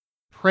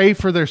pray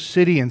for their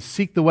city and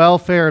seek the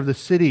welfare of the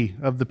city,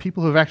 of the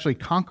people who have actually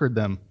conquered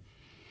them.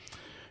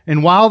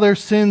 And while their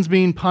sin's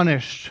being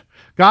punished,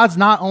 God's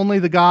not only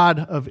the God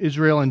of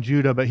Israel and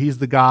Judah, but He's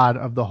the God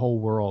of the whole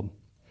world.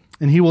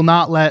 And He will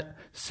not let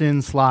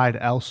sin slide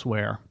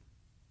elsewhere.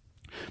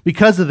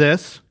 Because of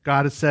this,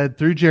 God has said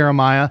through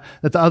Jeremiah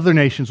that the other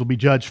nations will be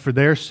judged for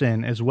their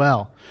sin as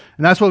well.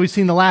 And that's what we've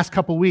seen the last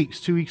couple weeks.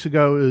 2 weeks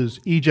ago it was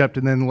Egypt,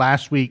 and then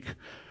last week,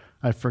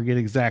 I forget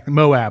exactly,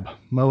 Moab.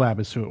 Moab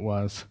is who it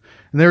was.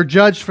 And they were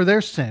judged for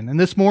their sin. And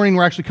this morning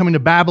we're actually coming to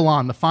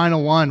Babylon, the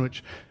final one,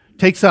 which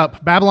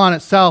Babylon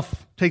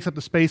itself takes up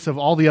the space of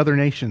all the other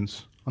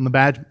nations on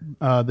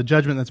the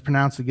judgment that's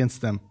pronounced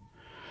against them.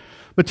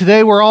 But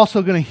today we're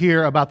also going to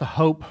hear about the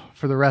hope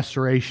for the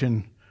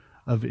restoration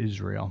of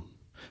Israel.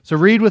 So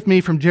read with me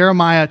from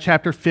Jeremiah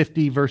chapter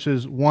 50,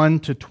 verses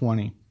 1 to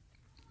 20.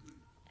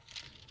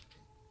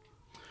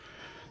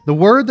 The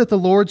word that the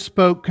Lord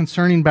spoke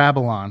concerning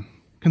Babylon,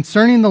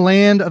 concerning the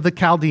land of the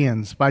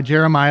Chaldeans, by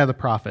Jeremiah the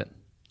prophet.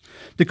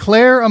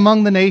 Declare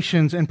among the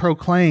nations and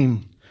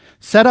proclaim.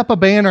 Set up a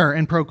banner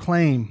and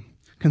proclaim.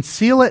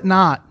 Conceal it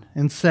not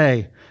and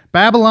say,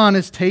 Babylon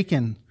is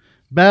taken.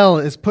 Bel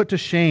is put to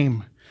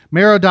shame.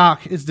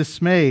 Merodach is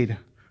dismayed.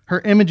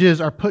 Her images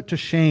are put to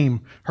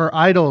shame. Her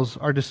idols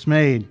are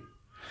dismayed.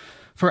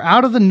 For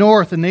out of the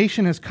north a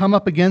nation has come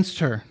up against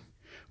her,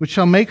 which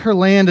shall make her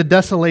land a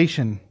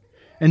desolation,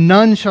 and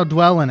none shall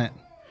dwell in it.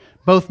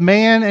 Both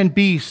man and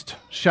beast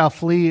shall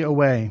flee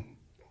away.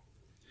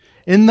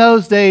 In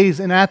those days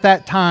and at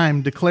that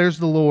time, declares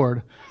the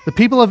Lord, the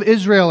people of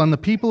Israel and the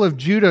people of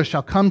Judah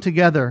shall come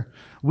together,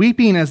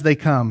 weeping as they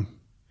come,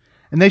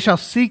 and they shall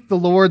seek the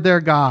Lord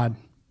their God.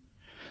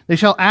 They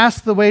shall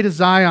ask the way to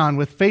Zion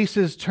with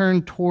faces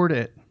turned toward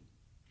it,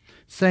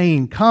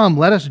 saying, Come,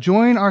 let us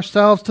join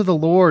ourselves to the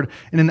Lord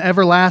in an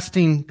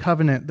everlasting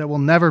covenant that will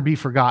never be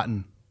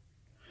forgotten.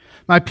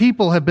 My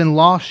people have been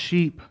lost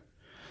sheep.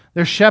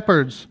 Their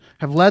shepherds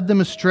have led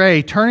them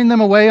astray, turning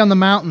them away on the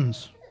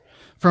mountains.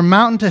 From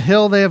mountain to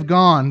hill they have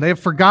gone. They have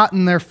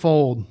forgotten their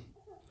fold.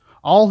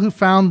 All who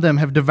found them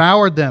have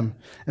devoured them,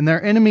 and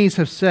their enemies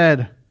have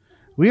said,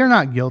 We are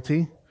not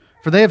guilty,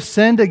 for they have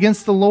sinned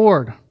against the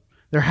Lord,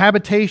 their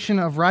habitation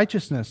of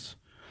righteousness,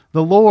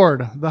 the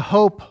Lord, the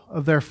hope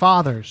of their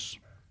fathers.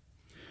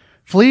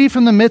 Flee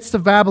from the midst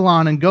of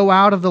Babylon and go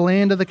out of the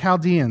land of the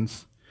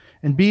Chaldeans,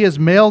 and be as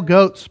male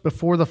goats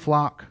before the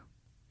flock.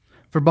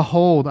 For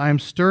behold, I am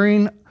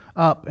stirring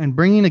up and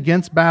bringing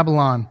against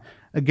Babylon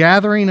a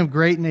gathering of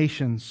great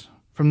nations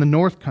from the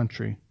north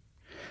country,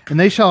 and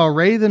they shall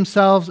array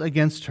themselves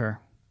against her.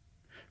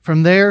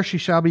 From there she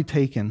shall be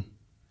taken.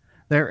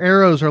 Their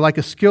arrows are like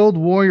a skilled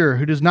warrior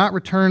who does not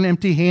return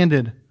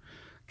empty-handed.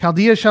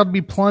 Chaldea shall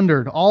be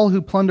plundered. All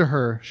who plunder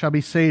her shall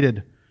be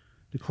sated,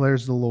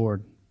 declares the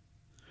Lord.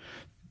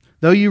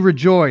 Though you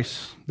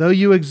rejoice, though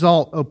you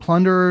exult, O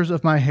plunderers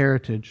of my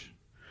heritage,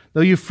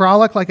 though you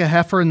frolic like a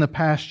heifer in the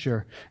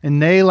pasture and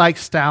neigh like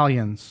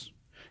stallions,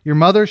 your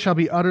mother shall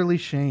be utterly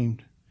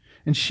shamed,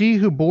 and she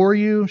who bore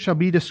you shall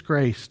be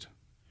disgraced.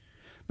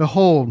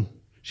 Behold,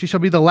 she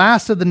shall be the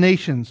last of the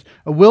nations,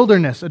 a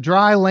wilderness, a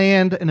dry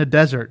land, and a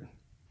desert.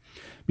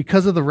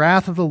 Because of the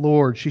wrath of the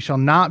Lord, she shall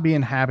not be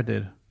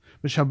inhabited,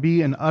 but shall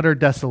be an utter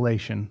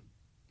desolation.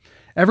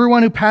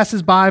 Everyone who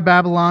passes by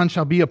Babylon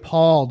shall be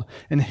appalled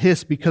and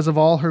hiss because of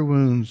all her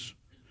wounds.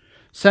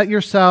 Set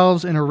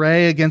yourselves in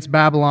array against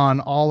Babylon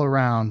all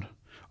around,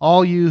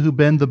 all you who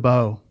bend the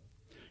bow.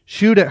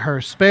 Shoot at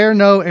her, spare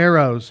no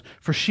arrows,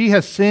 for she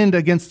has sinned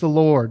against the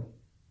Lord.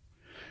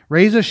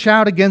 Raise a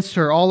shout against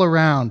her all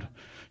around.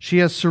 She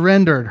has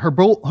surrendered. Her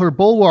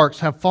bulwarks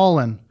have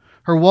fallen.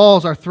 Her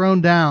walls are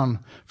thrown down.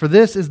 For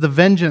this is the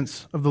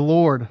vengeance of the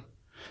Lord.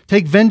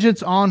 Take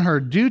vengeance on her.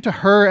 Do to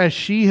her as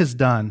she has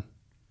done.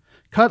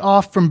 Cut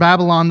off from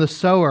Babylon the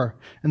sower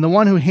and the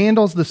one who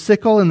handles the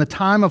sickle in the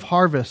time of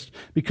harvest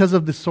because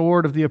of the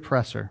sword of the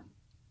oppressor.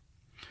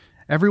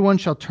 Everyone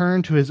shall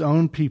turn to his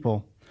own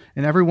people,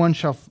 and everyone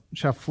shall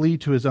flee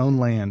to his own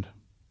land.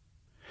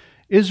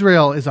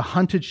 Israel is a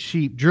hunted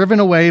sheep driven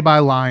away by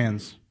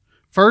lions.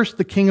 First,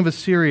 the king of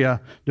Assyria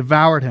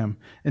devoured him,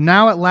 and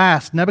now at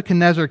last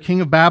Nebuchadnezzar,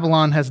 king of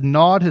Babylon, has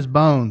gnawed his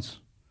bones.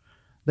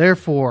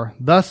 Therefore,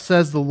 thus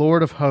says the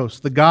Lord of hosts,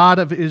 the God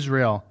of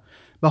Israel,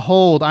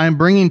 Behold, I am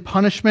bringing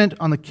punishment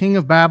on the king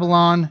of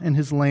Babylon and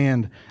his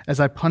land,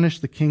 as I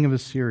punished the king of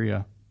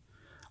Assyria.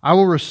 I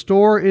will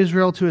restore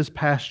Israel to his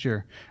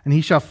pasture, and he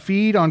shall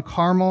feed on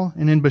Carmel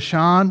and in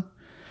Bashan,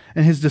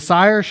 and his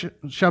desire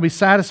shall be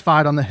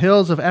satisfied on the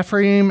hills of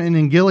Ephraim and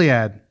in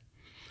Gilead.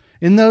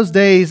 In those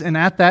days and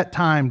at that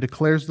time,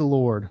 declares the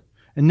Lord,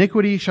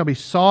 iniquity shall be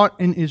sought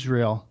in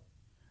Israel,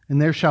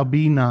 and there shall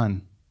be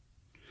none.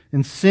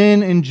 And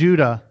sin in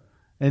Judah,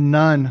 and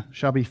none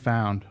shall be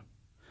found.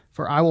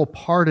 For I will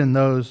pardon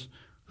those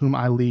whom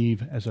I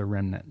leave as a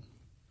remnant.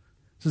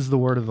 This is the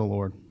word of the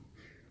Lord.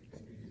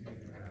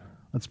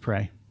 Let's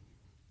pray.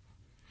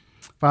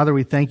 Father,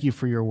 we thank you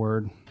for your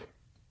word.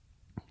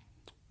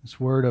 This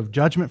word of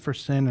judgment for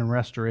sin and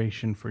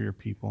restoration for your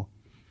people.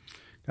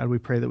 God, we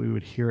pray that we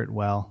would hear it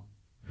well,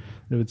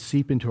 that it would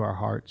seep into our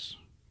hearts,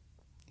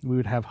 We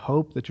would have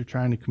hope that you're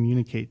trying to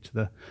communicate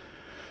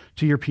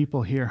to your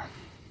people here.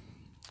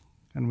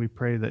 And we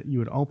pray that you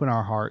would open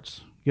our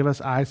hearts, give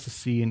us eyes to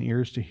see and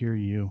ears to hear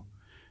you,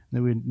 and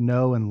that we would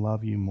know and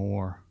love you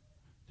more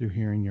through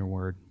hearing your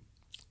word.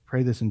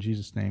 Pray this in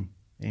Jesus' name.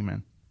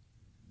 Amen.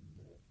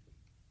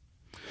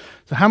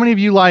 So how many of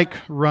you like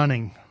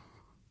running?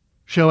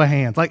 Show of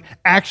hands. Like,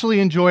 actually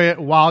enjoy it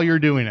while you're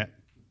doing it.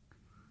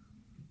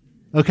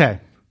 Okay.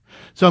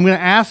 So I'm going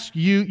to ask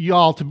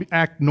y'all to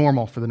act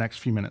normal for the next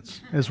few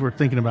minutes as we're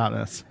thinking about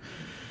this.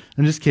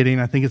 I'm just kidding.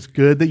 I think it's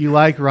good that you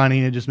like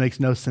running. It just makes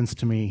no sense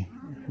to me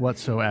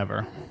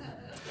whatsoever.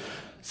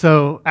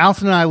 So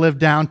Allison and I live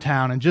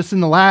downtown, and just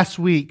in the last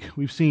week,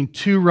 we've seen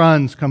 2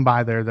 runs come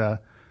by there,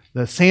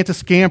 the Santa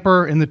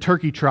Scamper and the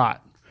Turkey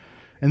Trot.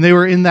 And they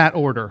were in that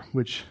order,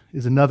 which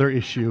is another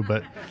issue,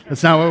 but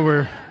it's not what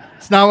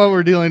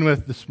we're dealing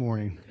with this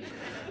morning.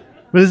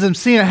 But as I'm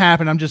seeing it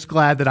happen, I'm just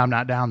glad that I'm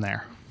not down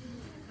there.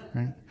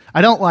 Right?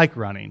 I don't like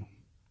running.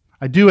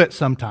 I do it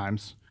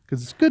sometimes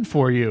because it's good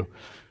for you.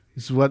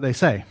 This is what they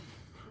say.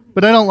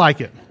 But I don't like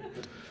it.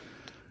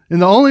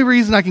 And the only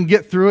reason I can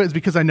get through it is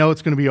because I know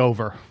it's going to be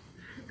over.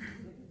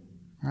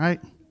 Right?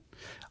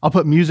 I'll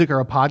put music or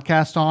a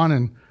podcast on,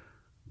 and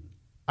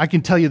I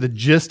can tell you the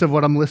gist of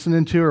what I'm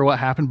listening to or what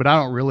happened, but I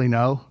don't really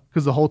know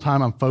because the whole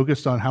time I'm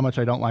focused on how much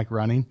I don't like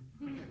running.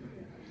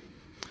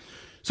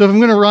 So if I'm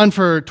going to run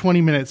for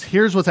 20 minutes,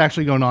 here's what's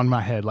actually going on in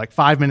my head. Like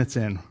 5 minutes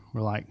in,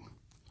 we're like,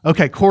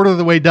 okay, quarter of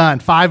the way done,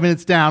 5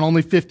 minutes down,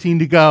 only 15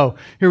 to go.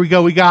 Here we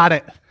go, we got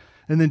it.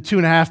 And then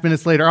 2.5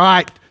 minutes later, all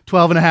right,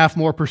 12.5%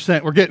 more.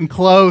 We're getting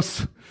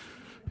close.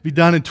 Be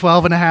done in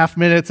 12.5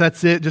 minutes.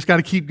 That's it. Just got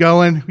to keep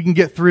going. We can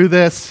get through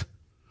this.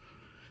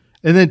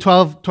 And then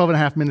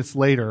 12.5 minutes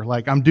later,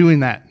 like I'm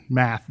doing that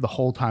math the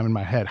whole time in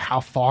my head,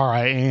 how far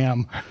I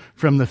am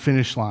from the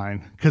finish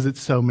line because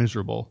it's so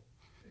miserable.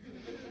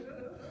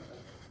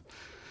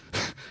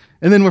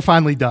 And then we're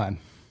finally done,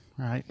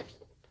 right?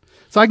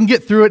 So I can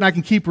get through it and I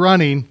can keep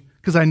running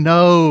because I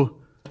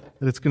know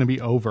that it's going to be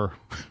over.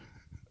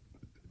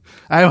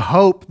 I have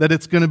hope that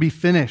it's going to be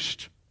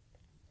finished.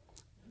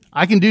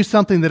 I can do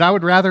something that I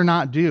would rather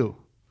not do.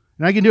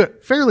 And I can do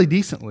it fairly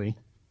decently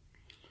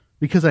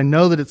because I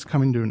know that it's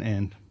coming to an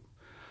end.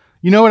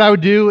 You know what I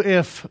would do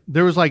if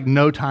there was like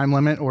no time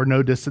limit or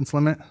no distance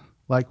limit?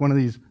 Like one of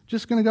these,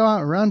 just going to go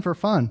out and run for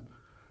fun.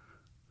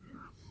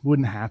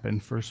 Wouldn't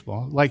happen, first of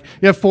all. Like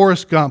you have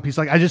Forrest Gump. He's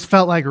like, I just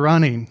felt like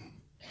running.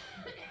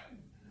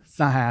 It's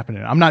not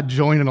happening. I'm not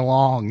joining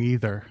along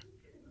either.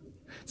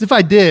 So if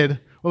I did,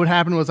 what would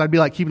happen was I'd be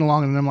like keeping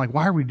along, and then I'm like,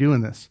 why are we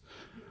doing this?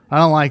 I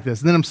don't like this.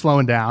 And then I'm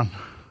slowing down.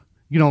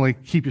 You can only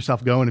keep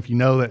yourself going if you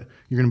know that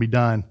you're going to be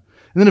done.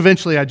 And then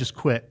eventually I just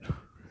quit.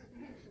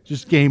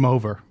 Just game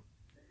over.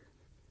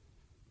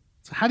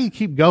 So how do you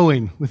keep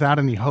going without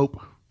any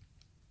hope?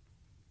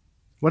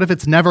 What if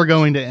it's never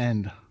going to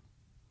end?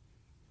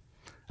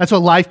 That's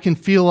what life can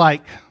feel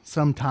like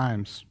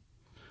sometimes,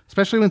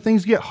 especially when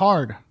things get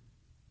hard.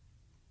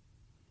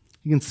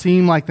 It can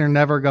seem like they're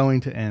never going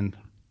to end.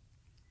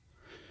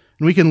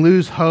 And we can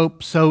lose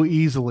hope so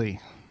easily.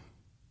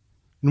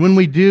 And when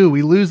we do,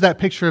 we lose that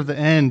picture of the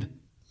end.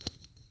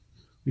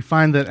 We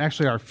find that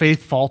actually our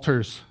faith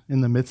falters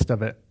in the midst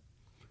of it.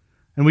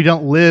 And we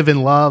don't live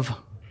in love.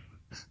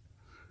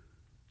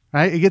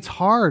 Right? It gets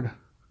hard.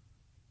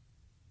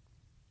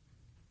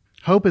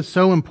 Hope is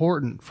so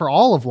important for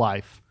all of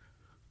life.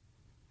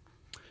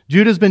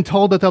 Judah's been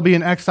told that they'll be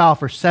in exile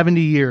for 70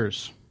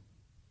 years.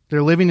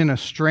 They're living in a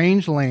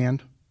strange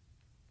land.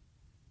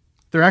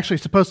 They're actually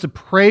supposed to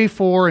pray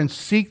for and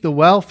seek the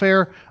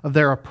welfare of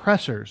their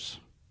oppressors.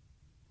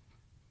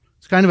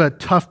 It's kind of a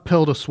tough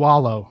pill to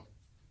swallow.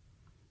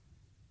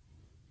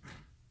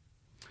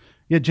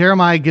 Yet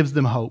Jeremiah gives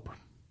them hope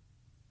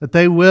that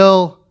they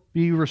will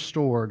be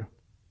restored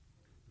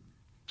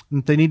and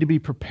that they need to be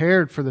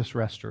prepared for this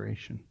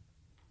restoration.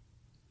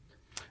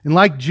 And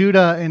like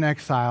Judah in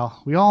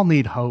exile, we all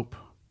need hope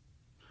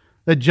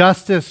that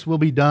justice will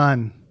be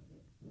done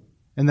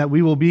and that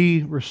we will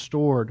be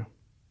restored.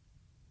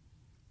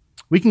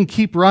 We can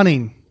keep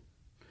running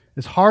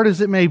as hard as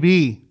it may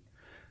be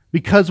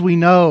because we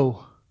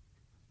know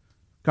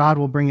God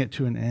will bring it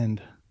to an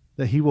end,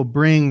 that He will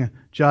bring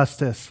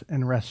justice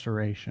and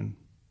restoration.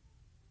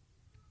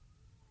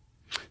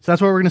 So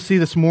that's what we're going to see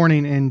this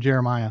morning in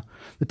Jeremiah.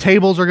 The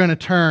tables are going to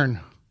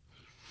turn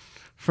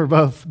for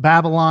both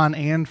Babylon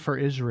and for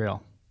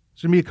Israel.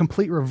 It's going to be a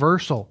complete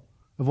reversal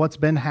of what's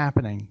been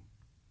happening.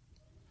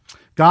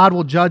 God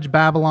will judge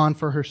Babylon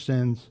for her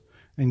sins,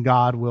 and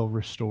God will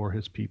restore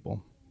His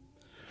people.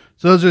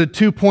 So those are the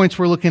 2 points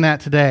we're looking at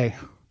today.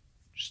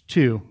 Just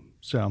 2.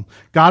 So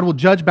God will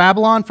judge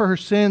Babylon for her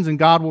sins, and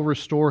God will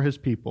restore His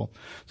people.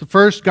 So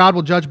first, God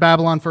will judge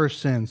Babylon for her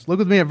sins. Look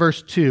with me at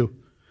verse 2.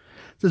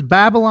 It says,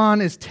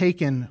 Babylon is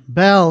taken,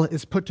 Bel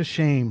is put to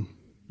shame.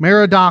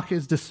 Merodach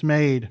is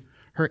dismayed.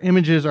 Her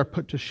images are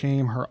put to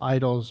shame. Her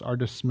idols are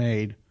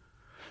dismayed.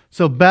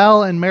 So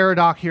Bel and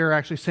Merodach here are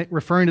actually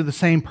referring to the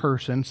same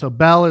person. So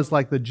Bel is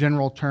like the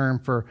general term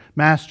for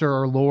master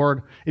or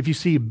lord. If you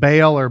see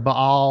Baal or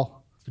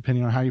Baal,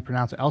 depending on how you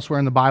pronounce it. Elsewhere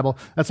in the Bible,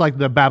 that's like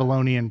the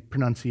Babylonian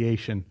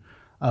pronunciation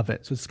of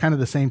it. So it's kind of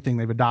the same thing.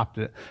 They've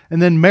adopted it.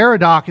 And then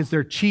Merodach is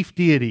their chief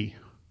deity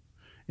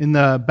in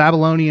the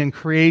Babylonian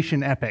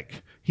creation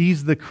epic.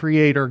 He's the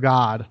creator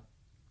god.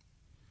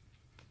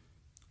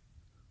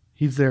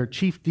 He's their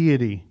chief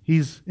deity.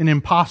 He's an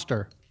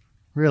imposter,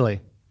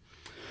 really.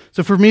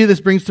 So for me, this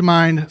brings to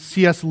mind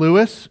C.S.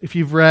 Lewis. If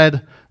you've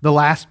read The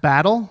Last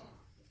Battle,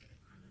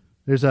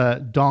 there's a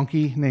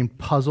donkey named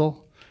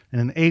Puzzle and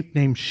an ape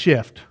named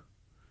Shift.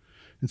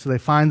 And so they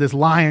find this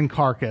lion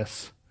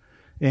carcass,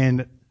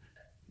 and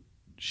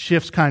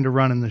Shift's kind of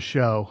running the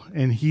show.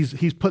 And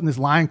he's putting this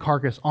lion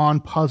carcass on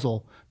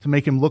Puzzle to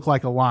make him look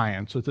like a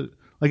lion. So it's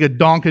like a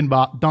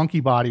donkey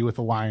body with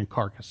a lion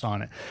carcass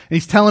on it. And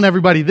he's telling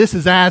everybody, this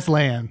is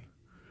Aslan.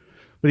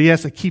 But he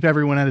has to keep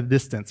everyone at a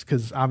distance,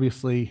 because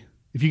obviously,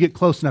 if you get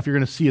close enough, you're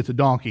going to see it's a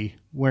donkey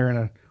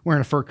wearing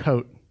a fur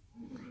coat.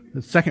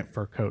 The second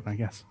fur coat, I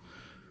guess.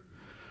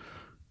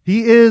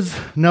 He is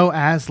no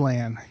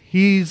Aslan.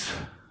 He's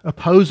a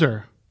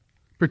poser,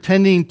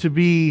 pretending to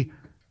be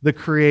the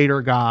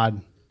creator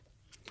God.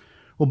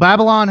 Well,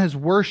 Babylon has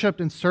worshipped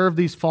and served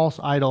these false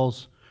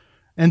idols,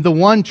 and the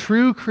one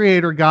true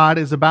creator God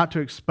is about to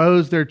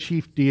expose their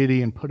chief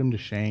deity and put him to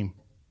shame.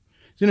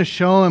 He's going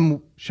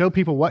to show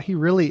people what he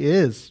really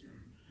is.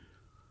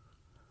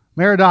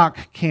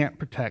 Merodach can't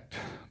protect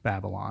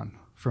Babylon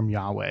from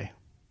Yahweh.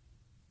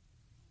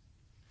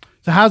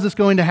 So how's this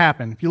going to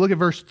happen? If you look at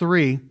verse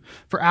 3,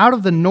 for out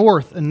of the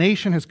north a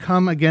nation has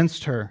come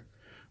against her,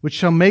 which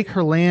shall make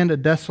her land a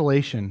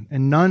desolation,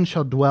 and none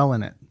shall dwell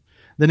in it.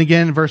 Then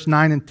again in verse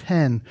 9 and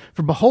 10,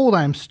 for behold,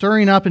 I am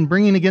stirring up and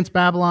bringing against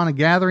Babylon a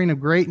gathering of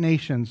great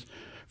nations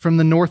from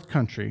the north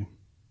country,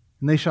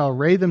 and they shall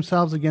array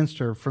themselves against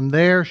her. From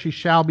there she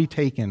shall be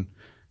taken.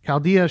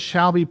 Chaldea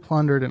shall be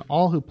plundered, and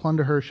all who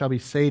plunder her shall be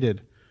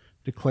sated,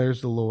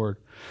 declares the Lord.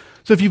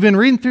 So if you've been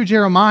reading through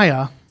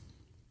Jeremiah,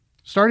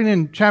 starting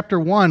in chapter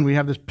 1, we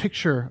have this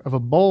picture of a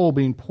bowl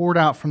being poured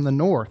out from the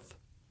north.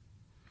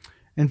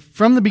 And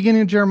from the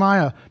beginning of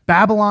Jeremiah,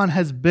 Babylon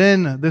has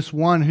been this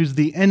one who's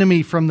the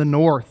enemy from the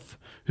north,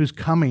 who's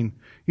coming.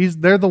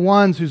 They're the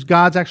ones whose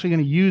God's actually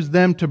going to use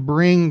them to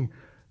bring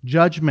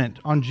judgment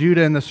on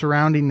Judah and the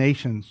surrounding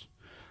nations.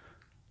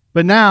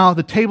 But now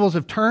the tables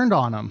have turned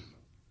on them.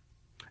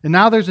 And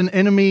now there's an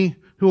enemy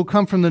who will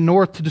come from the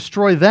north to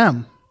destroy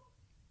them.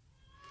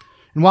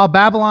 And while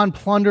Babylon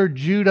plundered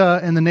Judah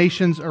and the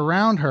nations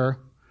around her,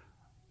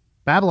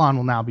 Babylon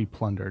will now be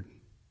plundered.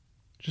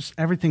 Just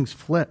everything's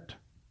flipped.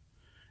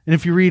 And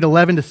if you read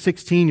 11 to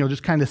 16, you'll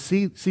just kind of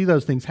see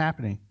those things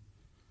happening.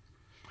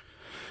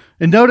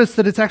 And notice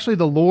that it's actually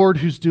the Lord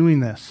who's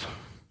doing this.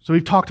 So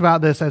we've talked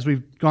about this as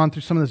we've gone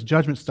through some of this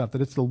judgment stuff,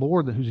 that it's the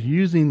Lord who's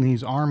using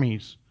these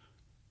armies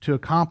to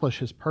accomplish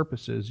his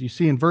purposes. You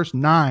see in verse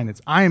 9,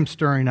 it's I am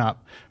stirring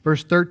up.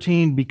 Verse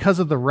 13, because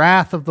of the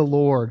wrath of the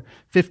Lord.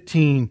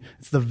 15,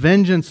 it's the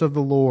vengeance of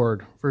the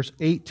Lord. Verse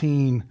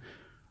 18,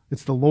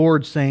 it's the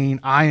Lord saying,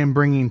 I am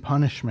bringing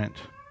punishment.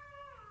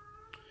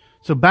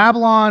 So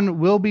Babylon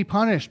will be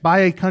punished by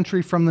a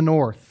country from the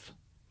north.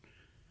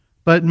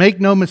 But make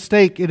no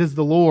mistake, it is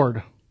the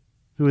Lord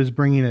who is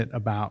bringing it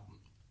about.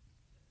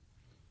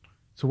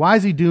 So why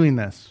is he doing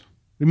this?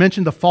 We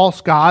mentioned the false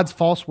gods,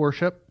 false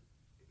worship.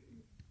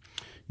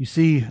 You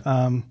see,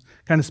 kind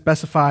of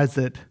specifies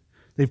that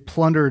they've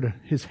plundered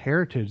his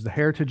heritage, the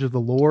heritage of the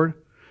Lord,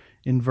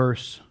 in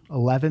verse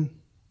 11.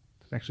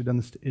 It's actually done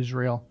this to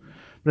Israel.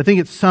 But I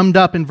think it's summed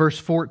up in verse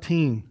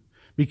 14.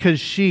 Because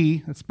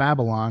she, that's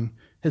Babylon,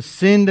 has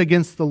sinned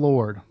against the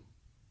Lord.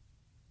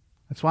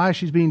 That's why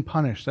she's being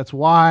punished. That's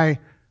why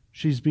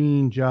she's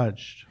being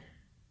judged.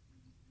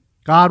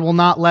 God will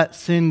not let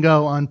sin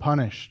go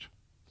unpunished.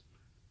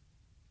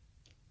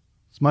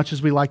 As much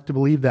as we like to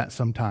believe that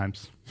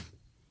sometimes.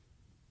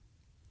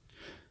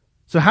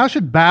 So how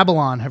should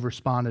Babylon have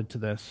responded to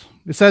this?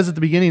 It says at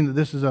the beginning that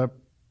this is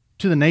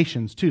to the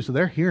nations too, so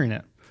they're hearing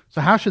it.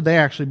 So how should they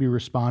actually be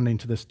responding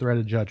to this threat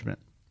of judgment?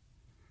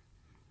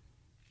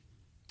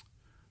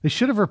 They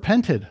should have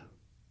repented.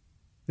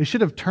 They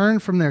should have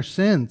turned from their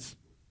sins.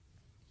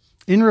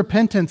 In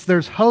repentance,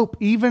 there's hope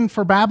even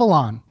for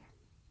Babylon.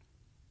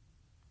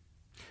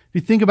 If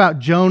you think about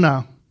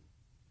Jonah,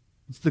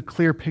 it's the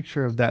clear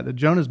picture of that. That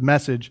Jonah's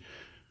message,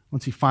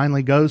 once he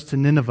finally goes to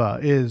Nineveh,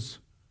 is,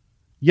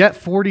 yet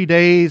 40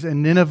 days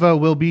and Nineveh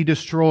will be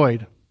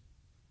destroyed.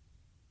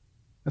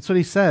 That's what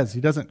he says.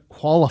 He doesn't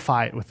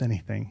qualify it with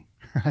anything,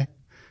 right?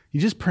 He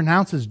just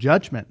pronounces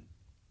judgment.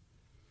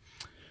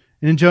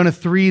 And in Jonah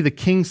 3, the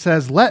king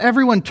says, let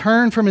everyone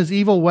turn from his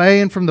evil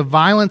way and from the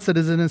violence that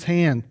is in his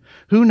hand.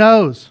 Who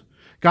knows?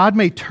 God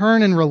may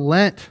turn and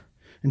relent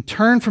and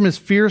turn from his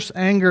fierce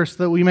anger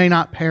so that we may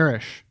not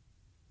perish.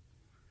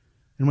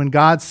 And when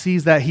God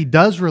sees that, he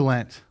does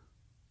relent.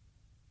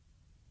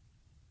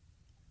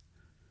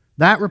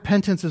 That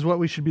repentance is what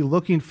we should be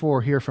looking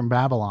for here from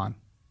Babylon.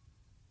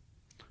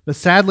 But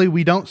sadly,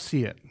 we don't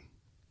see it.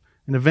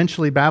 And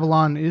eventually,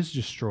 Babylon is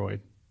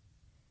destroyed.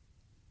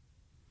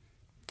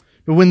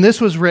 But when this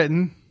was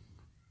written,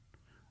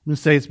 I'm going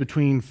to say it's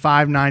between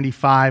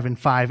 595 and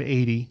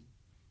 580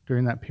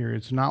 during that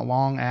period. So not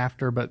long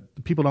after, but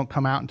the people don't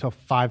come out until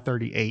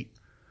 538.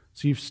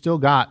 So you've still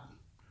got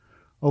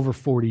over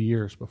 40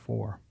 years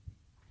before.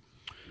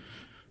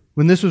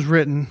 When this was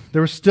written,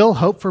 there was still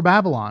hope for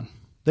Babylon.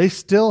 They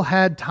still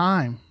had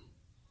time.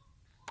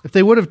 If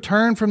they would have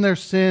turned from their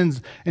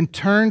sins and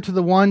turned to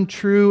the one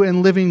true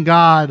and living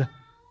God,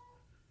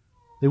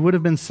 they would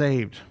have been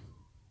saved.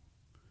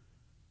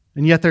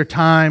 And yet their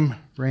time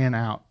ran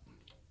out.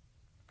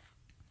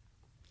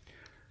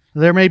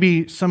 There may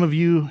be some of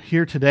you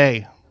here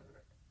today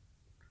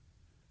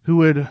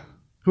who are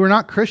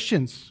not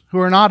Christians, who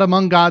are not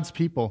among God's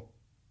people,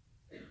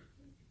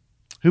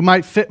 who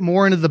might fit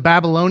more into the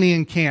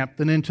Babylonian camp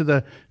than into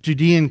the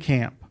Judean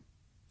camp.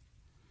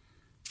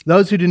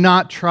 Those who do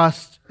not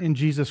trust in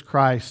Jesus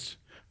Christ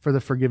for the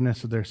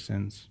forgiveness of their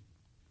sins.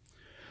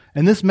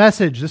 And this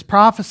message, this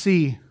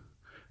prophecy,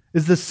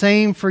 is the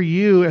same for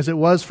you as it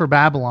was for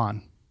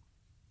Babylon.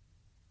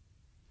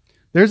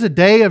 There's a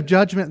day of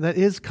judgment that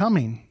is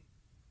coming.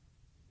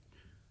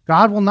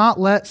 God will not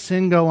let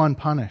sin go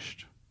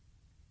unpunished.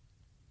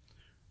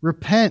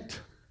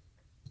 Repent.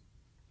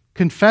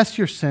 Confess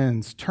your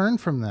sins. Turn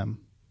from them.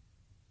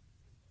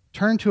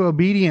 Turn to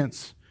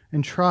obedience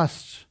and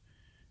trust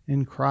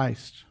in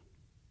Christ.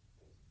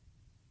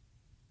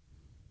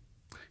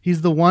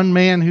 He's the one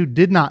man who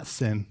did not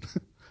sin,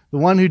 the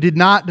one who did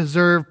not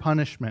deserve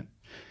punishment,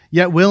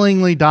 yet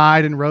willingly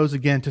died and rose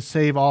again to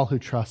save all who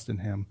trust in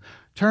him.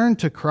 Turn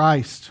to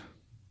Christ.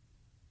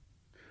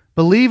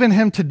 Believe in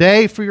him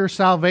today for your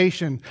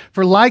salvation.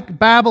 For like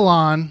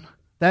Babylon,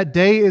 that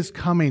day is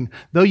coming,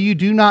 though you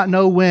do not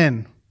know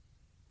when.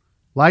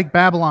 Like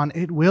Babylon,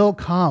 it will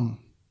come.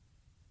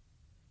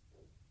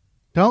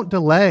 Don't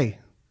delay.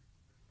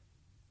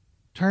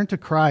 Turn to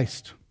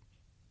Christ.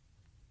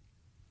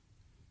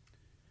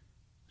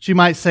 She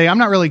might say, I'm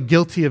not really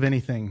guilty of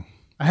anything.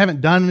 I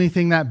haven't done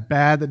anything that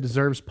bad that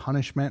deserves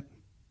punishment.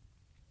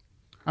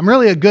 I'm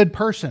really a good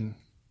person.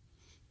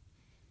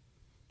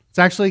 It's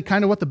actually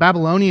kind of what the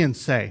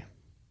Babylonians say.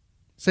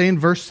 Say in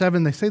verse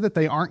 7, they say that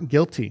they aren't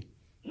guilty.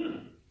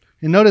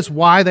 And notice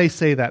why they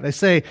say that. They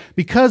say,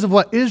 because of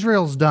what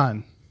Israel's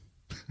done.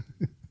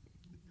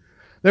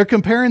 They're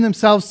comparing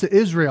themselves to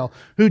Israel,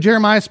 who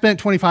Jeremiah spent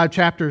 25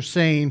 chapters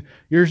saying,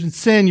 you're in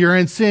sin, you're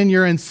in sin,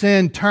 you're in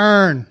sin,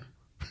 turn.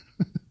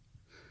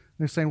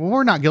 They're saying, well,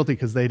 we're not guilty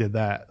because they did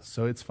that,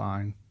 so it's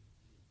fine.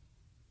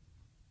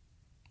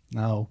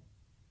 No.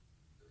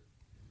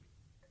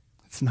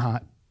 It's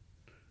not.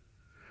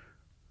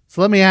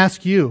 So let me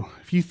ask you,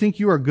 if you think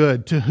you are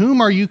good, to whom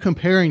are you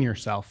comparing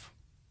yourself?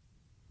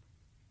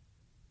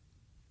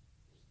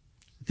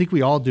 I think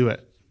we all do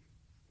it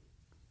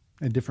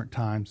at different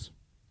times.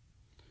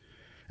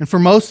 And for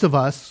most of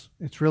us,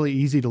 it's really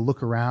easy to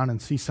look around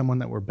and see someone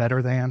that we're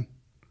better than.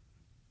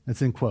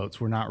 It's in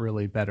quotes. We're not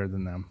really better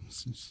than them.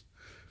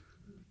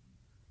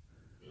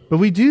 But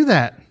we do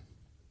that.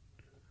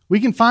 We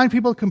can find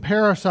people to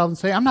compare ourselves and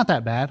say, I'm not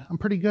that bad. I'm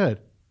pretty good.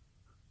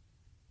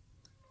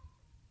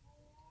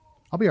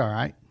 I'll be all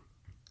right.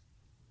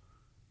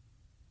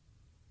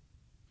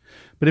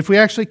 But if we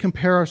actually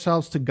compare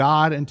ourselves to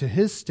God and to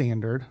his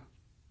standard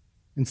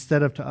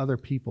instead of to other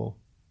people,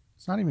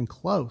 it's not even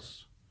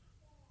close.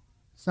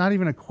 It's not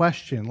even a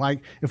question.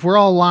 Like, if we're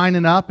all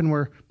lining up and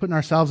we're putting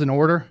ourselves in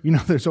order,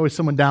 there's always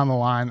someone down the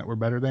line that we're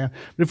better than.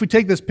 But if we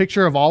take this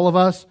picture of all of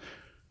us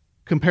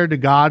compared to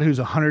God, who's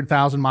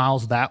 100,000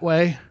 miles that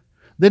way,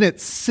 then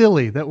it's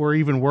silly that we're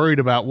even worried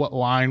about what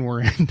line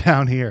we're in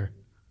down here.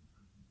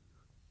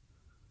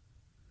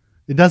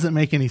 It doesn't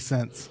make any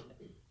sense.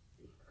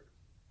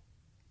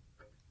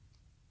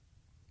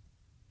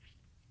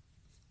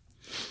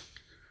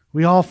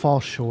 We all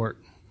fall short.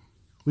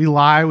 We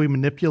lie, we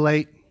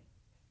manipulate.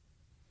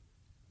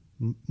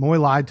 Moy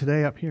lied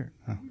today up here.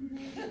 Oh.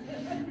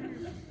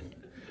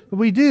 But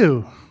we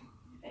do.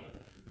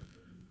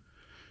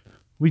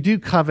 We do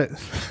covet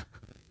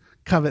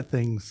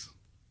things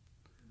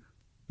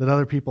that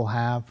other people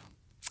have.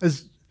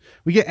 As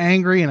we get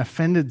angry and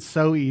offended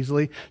so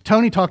easily.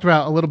 Tony talked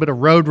about a little bit of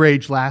road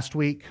rage last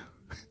week,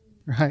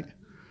 right?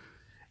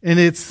 And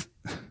it's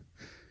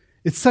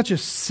such a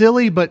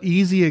silly but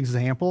easy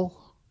example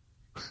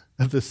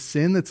of the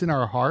sin that's in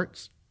our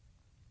hearts.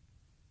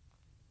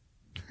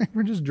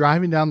 We're just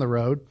driving down the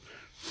road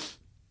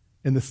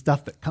and the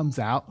stuff that comes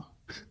out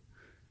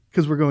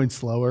because we're going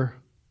slower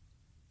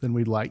than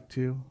we'd like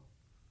to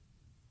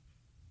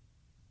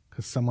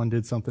because someone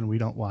did something we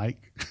don't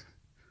like.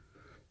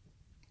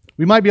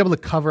 We might be able to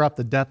cover up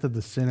the depth of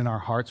the sin in our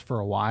hearts for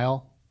a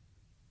while.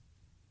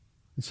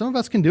 And some of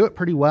us can do it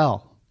pretty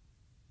well.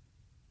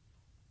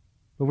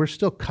 But we're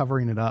still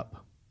covering it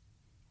up.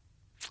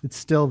 It's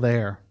still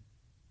there.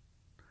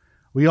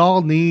 We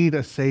all need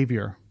a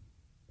Savior.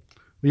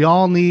 We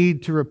all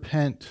need to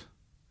repent,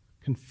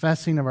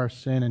 confessing of our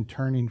sin and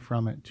turning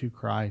from it to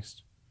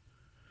Christ.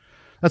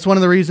 That's one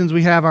of the reasons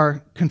we have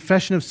our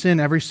confession of sin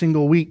every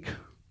single week.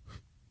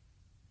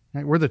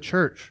 Right? We're the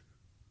church.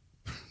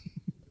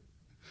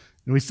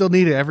 And we still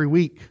need it every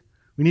week.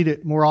 We need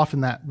it more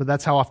often than that, but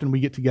that's how often we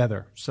get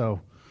together.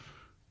 So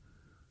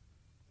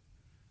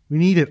we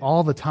need it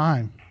all the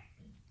time.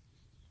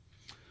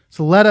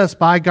 So let us,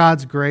 by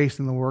God's grace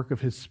and the work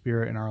of His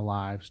Spirit in our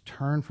lives,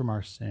 turn from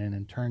our sin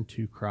and turn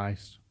to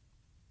Christ.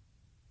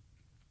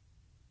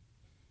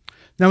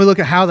 Now we look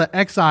at how the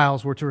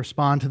exiles were to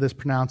respond to this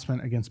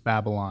pronouncement against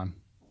Babylon.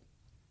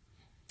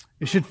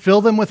 It should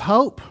fill them with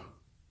hope.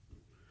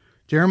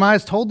 Jeremiah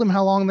has told them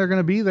how long they're going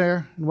to be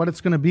there and what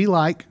it's going to be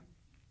like.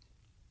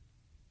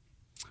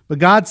 But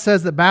God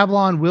says that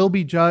Babylon will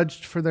be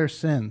judged for their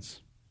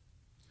sins.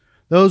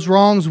 Those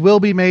wrongs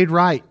will be made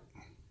right.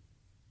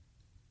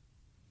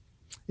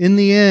 In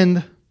the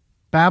end,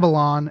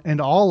 Babylon and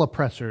all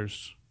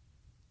oppressors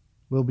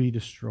will be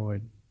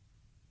destroyed.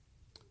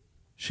 It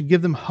should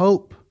give them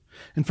hope.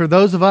 And for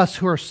those of us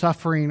who are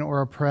suffering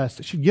or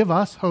oppressed, it should give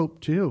us hope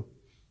too.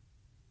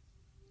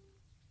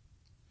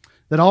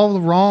 That all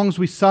the wrongs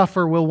we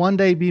suffer will one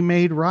day be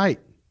made right.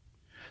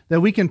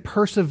 That we can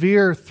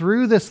persevere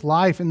through this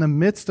life in the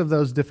midst of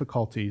those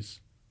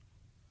difficulties,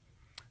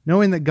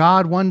 knowing that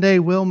God one day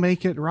will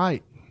make it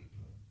right.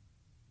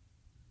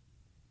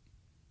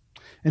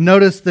 And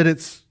notice that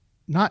it's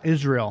not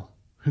Israel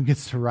who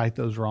gets to right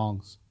those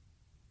wrongs.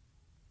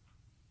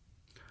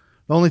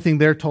 The only thing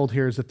they're told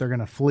here is that they're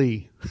going to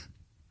flee.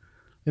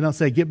 They don't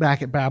say, get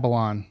back at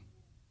Babylon.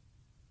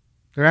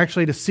 They're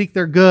actually to seek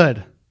their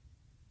good.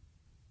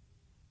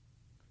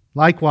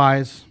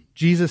 Likewise,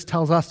 Jesus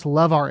tells us to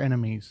love our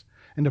enemies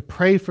and to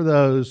pray for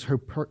those who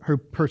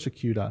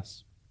persecute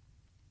us.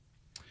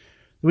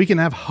 We can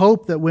have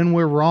hope that when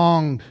we're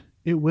wronged,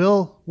 it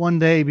will one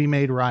day be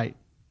made right.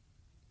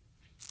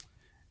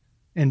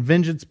 And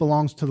vengeance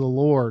belongs to the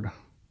Lord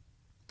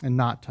and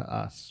not to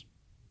us.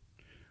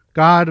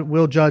 God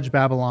will judge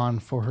Babylon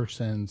for her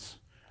sins,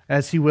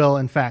 as He will,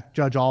 in fact,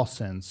 judge all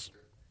sins.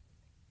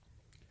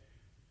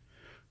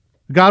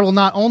 God will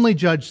not only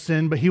judge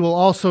sin, but He will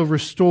also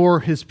restore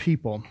His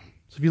people.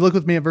 So if you look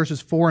with me at verses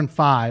 4 and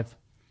 5,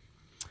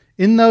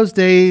 in those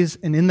days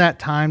and in that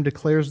time,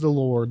 declares the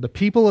Lord, the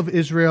people of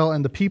Israel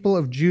and the people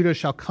of Judah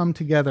shall come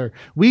together,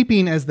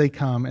 weeping as they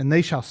come, and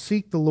they shall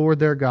seek the Lord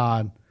their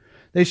God.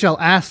 They shall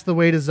ask the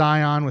way to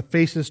Zion with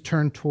faces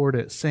turned toward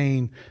it,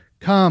 saying,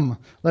 come,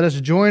 let us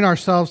join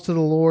ourselves to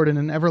the Lord in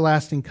an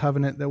everlasting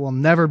covenant that will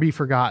never be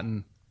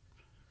forgotten.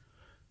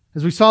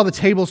 As we saw the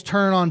tables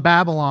turn on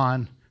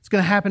Babylon, it's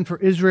going to happen for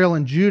Israel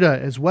and Judah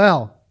as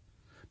well.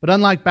 But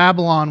unlike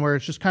Babylon, where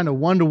it's just kind of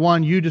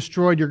one-to-one, you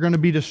destroyed, you're going to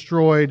be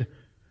destroyed,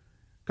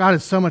 God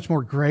is so much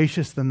more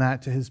gracious than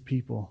that to His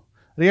people.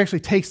 That He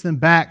actually takes them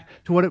back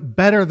to what it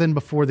better than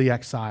before the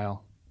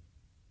exile.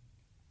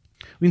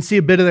 We can see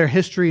a bit of their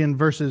history in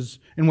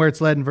where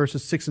it's led in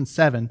verses 6 and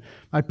 7.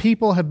 My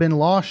people have been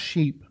lost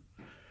sheep.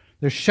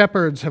 Their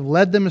shepherds have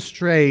led them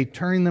astray,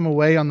 turning them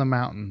away on the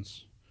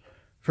mountains.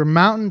 From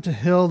mountain to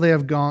hill they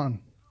have gone.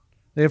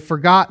 They have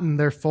forgotten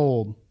their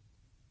fold.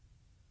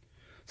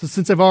 So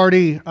since I've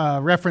already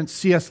referenced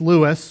C.S.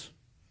 Lewis,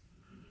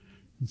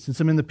 and since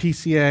I'm in the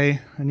PCA,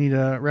 I need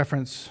to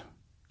reference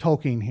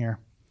Tolkien here.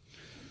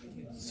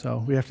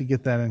 So we have to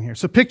get that in here.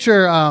 So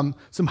picture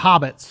some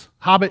hobbits,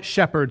 hobbit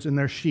shepherds and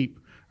their sheep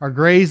are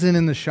grazing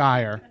in the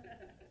Shire,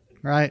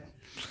 right?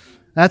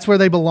 That's where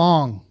they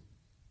belong.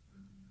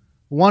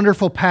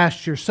 Wonderful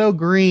pasture, so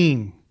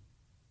green,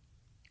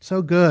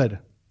 so good.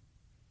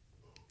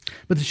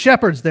 But the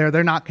shepherds there,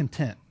 they're not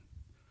content.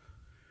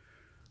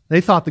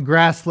 They thought the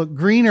grass looked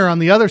greener on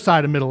the other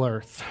side of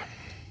Middle-earth.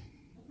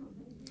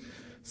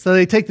 So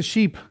they take the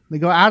sheep, they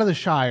go out of the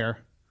Shire,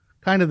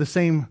 kind of the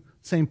same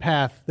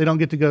path. They don't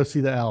get to go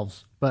see the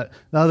elves, but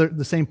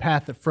the same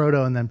path that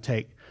Frodo and them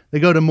take. They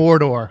go to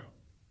Mordor.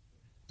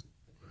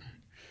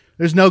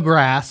 There's no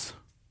grass.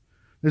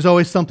 There's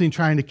always something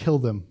trying to kill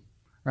them,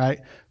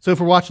 right? So if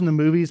we're watching the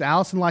movies,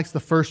 Allison likes the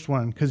first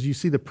one because you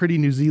see the pretty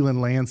New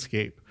Zealand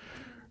landscape,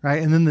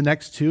 right? And then the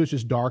next two, it's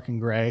just dark and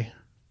gray.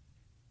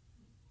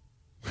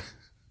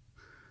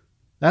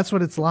 That's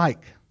what it's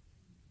like.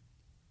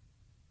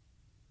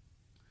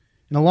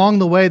 And along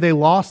the way, they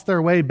lost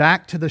their way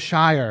back to the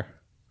Shire.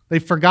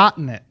 They've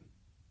forgotten it.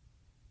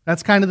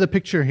 That's kind of the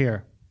picture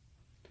here.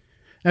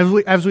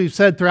 As we've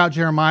said throughout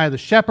Jeremiah, the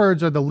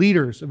shepherds are the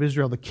leaders of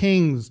Israel, the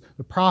kings,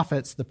 the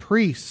prophets, the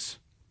priests.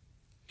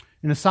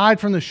 And aside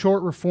from the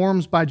short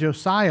reforms by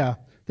Josiah,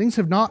 things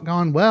have not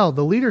gone well.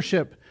 The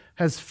leadership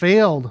has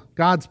failed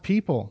God's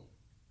people.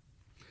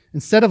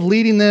 Instead of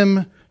leading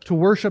them to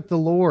worship the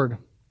Lord,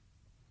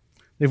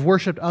 they've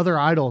worshiped other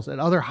idols at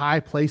other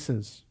high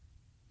places.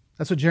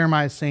 That's what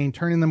Jeremiah is saying,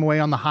 turning them away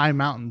on the high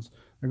mountains.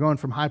 They're going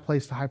from high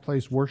place to high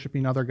place,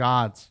 worshiping other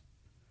gods.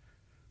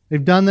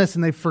 They've done this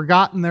and they've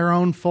forgotten their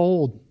own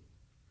fold.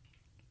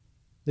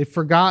 They've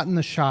forgotten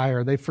the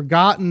Shire. They've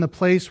forgotten the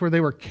place where they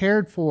were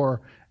cared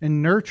for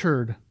and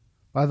nurtured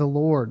by the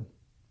Lord.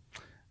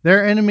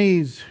 Their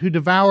enemies who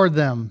devoured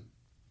them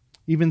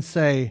even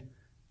say,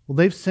 well,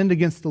 they've sinned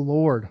against the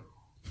Lord.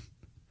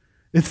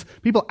 It's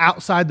people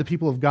outside the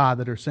people of God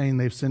that are saying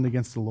they've sinned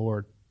against the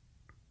Lord.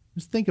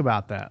 Just think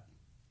about that.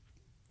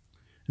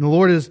 And the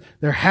Lord is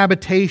their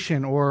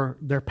habitation or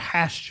their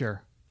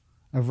pasture,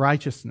 of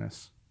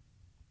righteousness.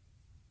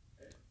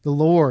 The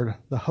Lord,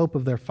 the hope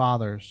of their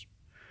fathers.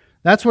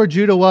 That's where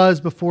Judah was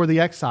before the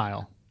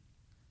exile.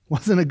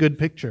 Wasn't a good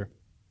picture.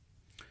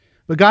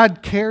 But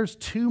God cares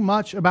too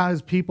much about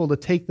his people to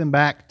take them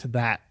back to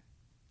that.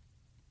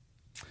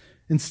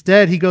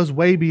 Instead, he goes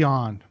way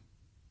beyond.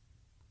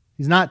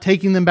 He's not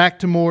taking them back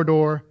to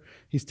Mordor.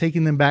 He's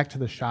taking them back to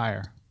the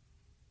Shire.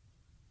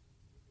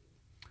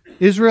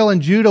 Israel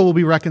and Judah will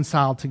be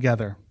reconciled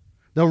together.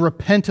 They'll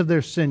repent of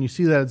their sin. You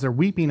see that as they're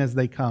weeping as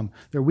they come.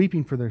 They're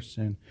weeping for their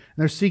sin. And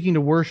they're seeking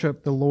to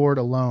worship the Lord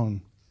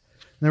alone.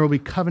 And there will be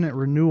covenant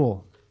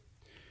renewal.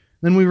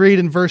 Then we read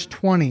in verse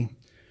 20,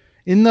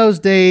 "In those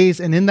days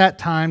and in that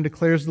time,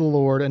 declares the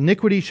Lord,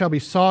 iniquity shall be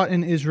sought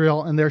in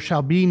Israel, and there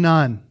shall be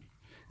none,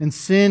 and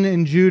sin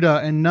in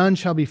Judah, and none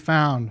shall be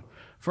found.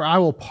 For I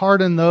will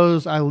pardon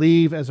those I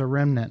leave as a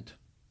remnant."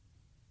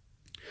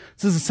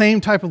 This is the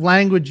same type of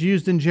language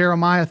used in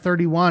Jeremiah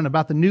 31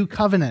 about the new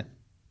covenant.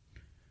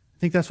 I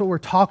think that's what we're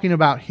talking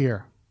about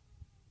here.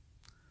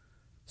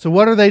 So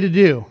what are they to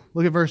do?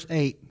 Look at verse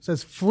 8. It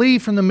says, "Flee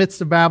from the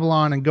midst of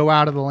Babylon and go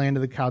out of the land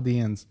of the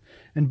Chaldeans,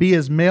 and be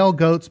as male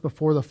goats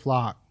before the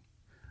flock."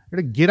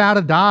 They're to get out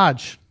of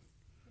Dodge,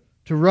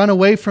 to run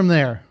away from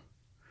there.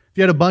 If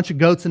you had a bunch of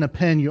goats in a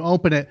pen, you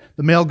open it,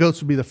 the male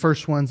goats would be the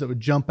first ones that would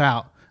jump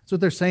out. That's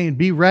what they're saying.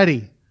 Be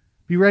ready.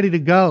 Be ready to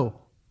go.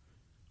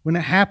 When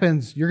it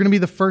happens, you're going to be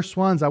the first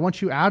ones. I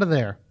want you out of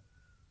there.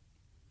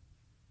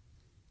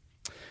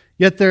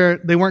 Yet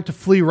they weren't to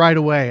flee right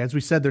away. As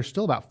we said, there's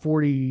still about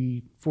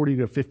 40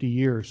 to 50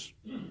 years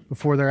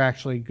before they're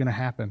actually going to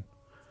happen.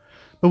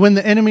 But when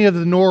the enemy of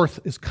the north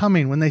is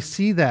coming, when they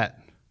see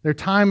that, their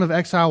time of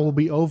exile will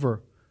be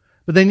over.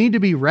 But they need to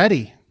be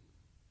ready.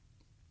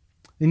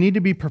 They need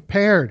to be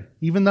prepared,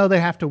 even though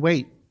they have to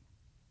wait.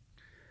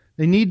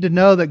 They need to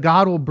know that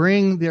God will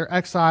bring their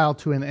exile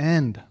to an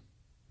end,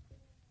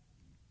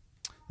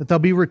 that they'll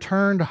be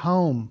returned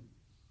home.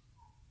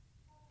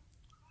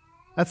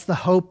 That's the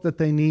hope that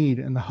they need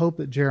and the hope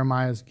that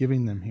Jeremiah is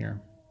giving them here.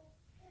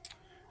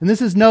 And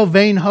this is no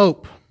vain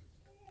hope.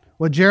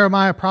 What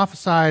Jeremiah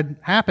prophesied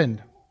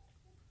happened.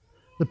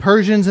 The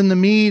Persians and the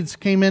Medes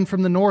came in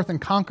from the north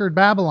and conquered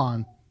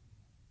Babylon.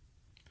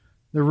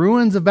 The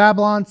ruins of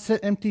Babylon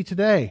sit empty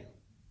today,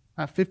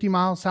 about 50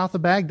 miles south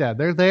of Baghdad.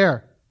 They're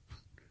there.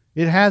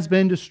 It has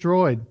been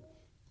destroyed.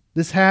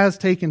 This has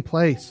taken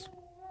place.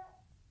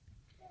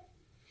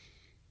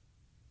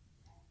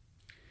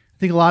 I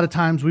think a lot of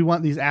times we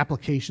want these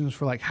applications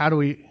for like, how do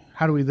we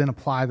then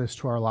apply this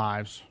to our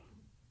lives?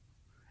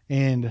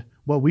 And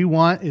what we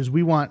want,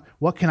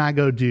 what can I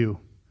go do?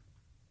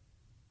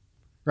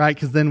 Right?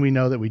 Because then we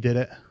know that we did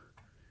it.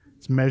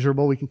 It's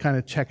measurable. We can kind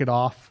of check it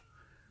off.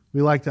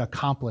 We like to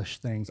accomplish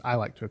things. I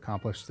like to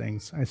accomplish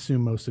things. I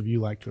assume most of you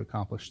like to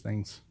accomplish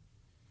things.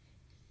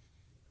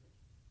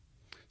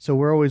 So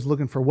we're always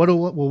looking for, what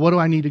do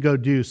I need to go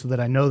do so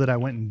that I know that I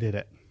went and did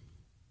it?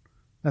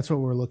 That's what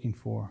we're looking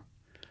for.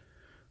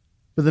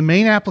 But the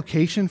main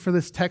application for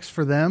this text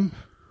for them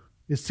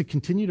is to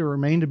continue to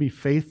remain to be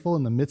faithful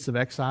in the midst of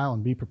exile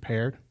and be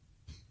prepared.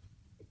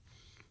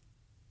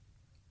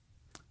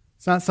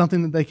 It's not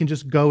something that they can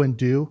just go and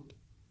do.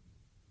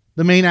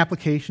 The main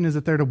application is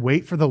that they're to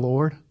wait for the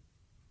Lord.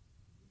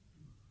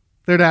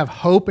 They're to have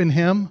hope in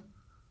Him.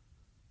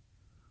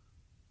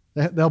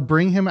 That He'll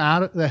bring them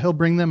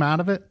out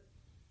of it.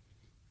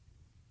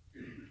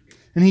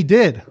 And He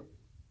did.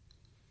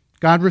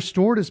 God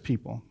restored His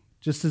people,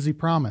 just as He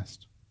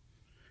promised.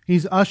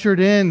 He's ushered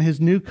in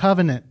His new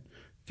covenant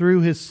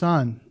through His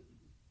Son.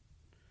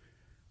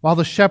 While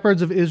the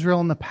shepherds of Israel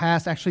in the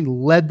past actually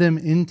led them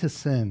into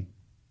sin.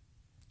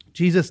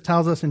 Jesus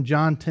tells us in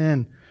John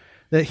 10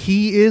 that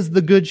He is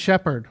the good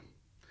shepherd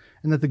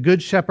and that the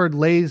good shepherd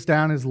lays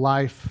down His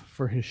life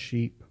for His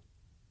sheep.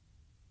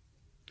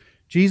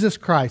 Jesus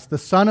Christ, the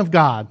Son of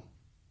God,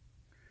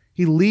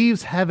 He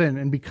leaves heaven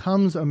and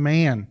becomes a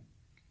man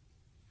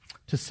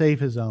to save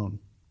His own.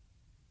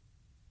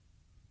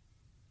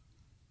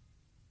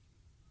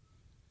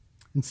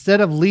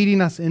 Instead of leading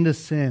us into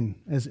sin,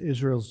 as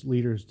Israel's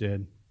leaders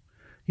did,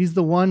 He's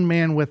the one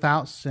man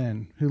without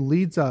sin who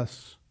leads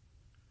us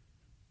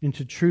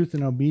into truth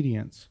and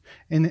obedience.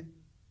 And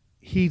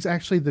He's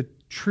actually the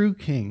true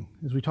king.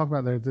 As we talk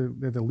about, they're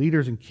the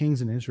leaders and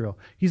kings in Israel.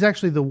 He's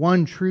actually the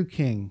one true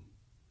king.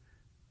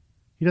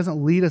 He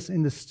doesn't lead us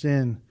into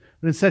sin,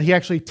 but instead He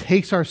actually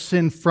takes our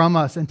sin from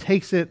us and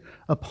takes it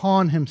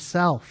upon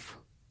Himself.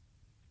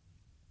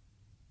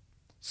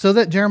 So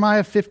that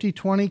Jeremiah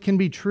 50:20 can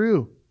be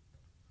true.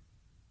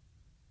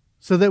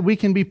 So that we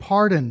can be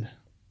pardoned.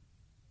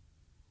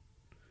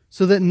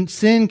 So that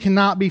sin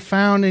cannot be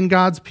found in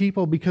God's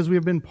people because we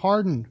have been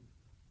pardoned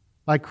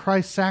by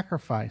Christ's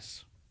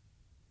sacrifice.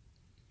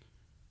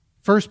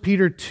 1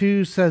 Peter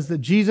 2 says that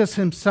Jesus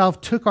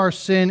Himself took our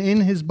sin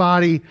in His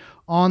body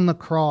on the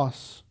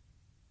cross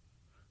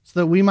so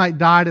that we might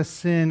die to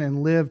sin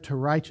and live to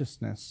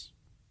righteousness.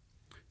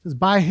 It says,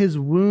 by His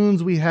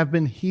wounds we have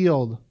been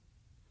healed,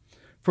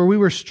 for we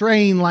were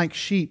straying like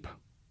sheep,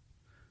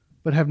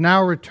 but have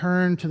now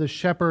returned to the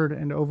shepherd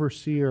and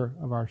overseer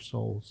of our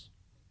souls.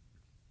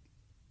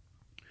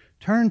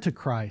 Turn to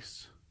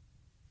Christ.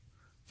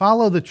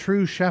 Follow the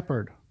true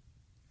shepherd.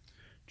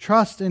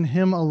 Trust in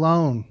him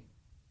alone.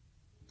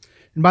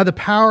 And by the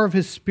power of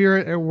his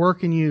Spirit at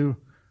work in you,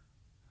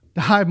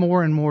 die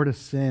more and more to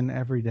sin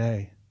every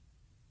day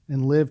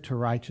and live to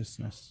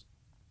righteousness.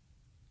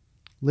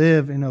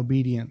 Live in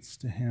obedience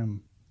to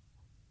him.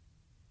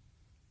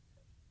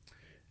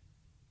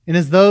 And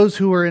as those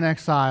who were in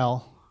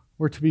exile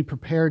were to be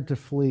prepared to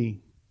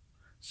flee,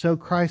 so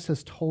Christ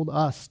has told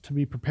us to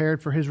be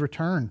prepared for his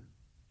return.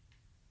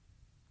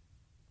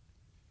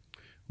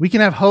 We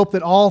can have hope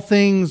that all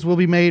things will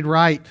be made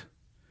right.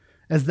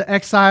 As the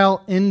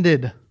exile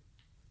ended,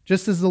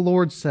 just as the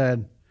Lord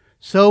said,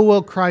 so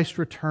will Christ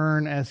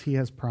return as he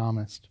has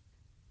promised,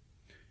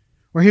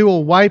 where he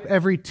will wipe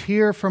every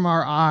tear from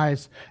our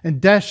eyes, and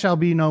death shall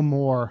be no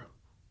more.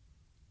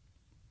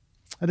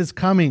 That is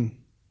coming.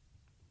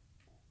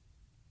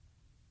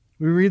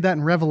 We read that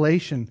in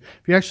Revelation.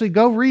 If you actually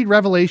go read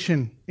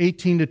Revelation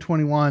 18 to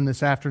 21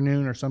 this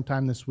afternoon or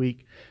sometime this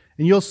week,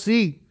 and you'll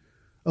see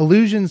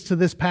allusions to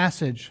this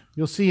passage.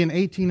 You'll see in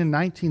 18 and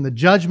 19 the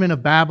judgment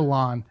of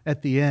Babylon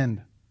at the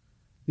end.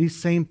 These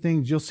same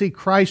things. You'll see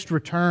Christ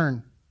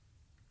return,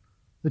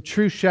 the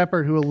true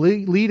shepherd who will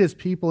lead his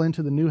people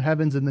into the new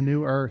heavens and the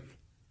new earth.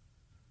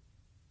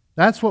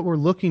 That's what we're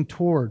looking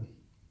toward.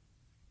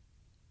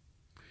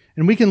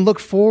 And we can look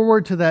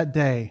forward to that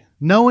day,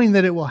 knowing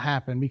that it will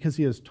happen because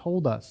he has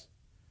told us.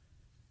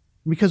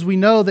 Because we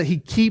know that he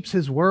keeps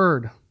his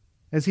word,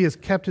 as he has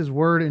kept his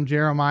word in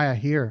Jeremiah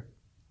here.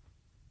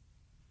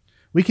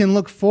 We can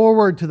look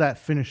forward to that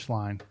finish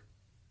line.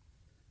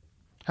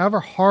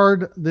 However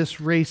hard this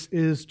race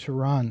is to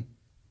run,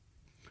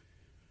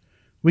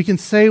 we can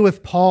say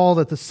with Paul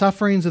that the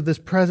sufferings of this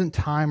present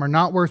time are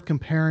not worth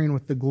comparing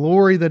with the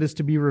glory that is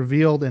to be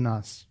revealed in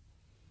us.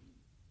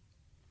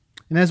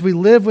 And as we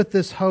live with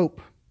this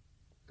hope,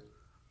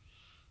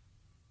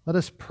 let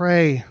us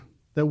pray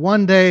that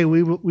one day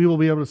we will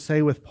be able to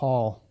say with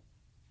Paul,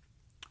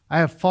 I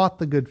have fought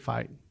the good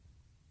fight.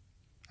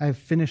 I have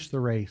finished the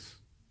race.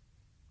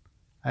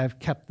 I have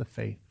kept the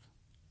faith.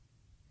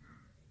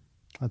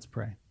 Let's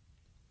pray.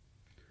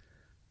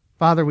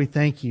 Father, we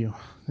thank you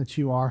that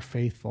you are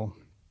faithful,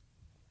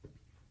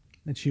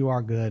 that you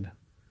are good,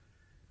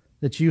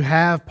 that you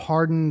have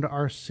pardoned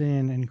our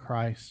sin in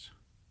Christ.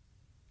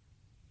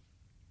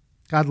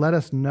 God, let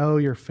us know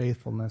your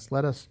faithfulness.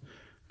 Let us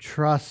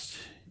trust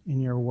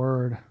in your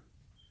word.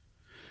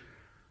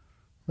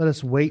 Let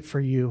us wait for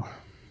you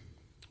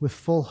with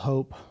full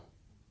hope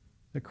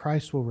that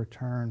Christ will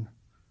return,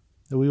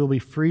 that we will be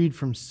freed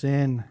from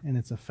sin and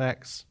its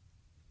effects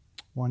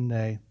one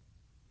day.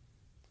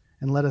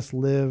 And let us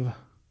live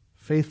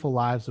faithful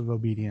lives of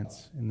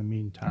obedience in the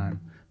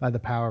meantime by the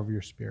power of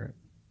your Spirit.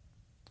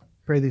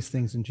 Pray these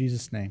things in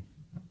Jesus' name.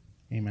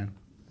 Amen.